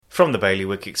From the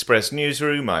Bailiwick Express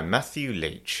newsroom, I'm Matthew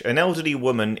Leach. An elderly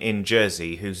woman in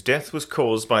Jersey whose death was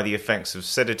caused by the effects of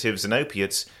sedatives and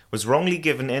opiates was wrongly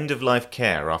given end-of-life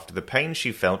care after the pain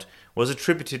she felt was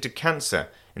attributed to cancer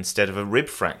instead of a rib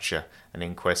fracture, an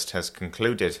inquest has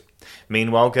concluded.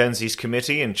 Meanwhile, Guernsey's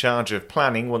committee in charge of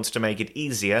planning wants to make it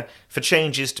easier for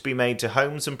changes to be made to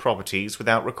homes and properties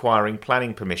without requiring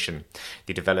planning permission.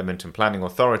 The Development and Planning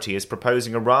Authority is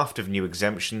proposing a raft of new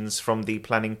exemptions from the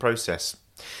planning process.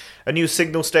 A new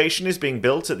signal station is being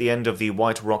built at the end of the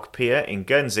White Rock Pier in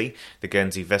Guernsey. The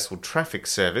Guernsey Vessel Traffic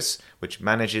Service, which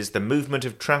manages the movement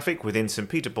of traffic within St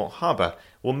Peter Port Harbour,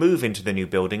 will move into the new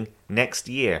building next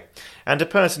year. And a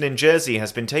person in Jersey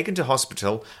has been taken to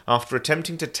hospital after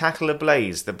attempting to tackle a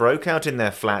blaze that broke out in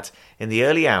their flat in the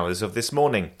early hours of this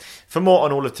morning. For more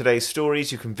on all of today's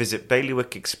stories, you can visit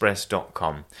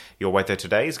bailiwickexpress.com. Your weather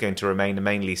today is going to remain a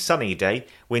mainly sunny day.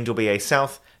 Wind will be a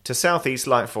south to southeast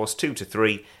light force 2 to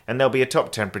 3, and there'll be a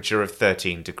top temperature of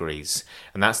 13 degrees.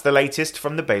 And that's the latest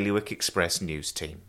from the Bailiwick Express news team.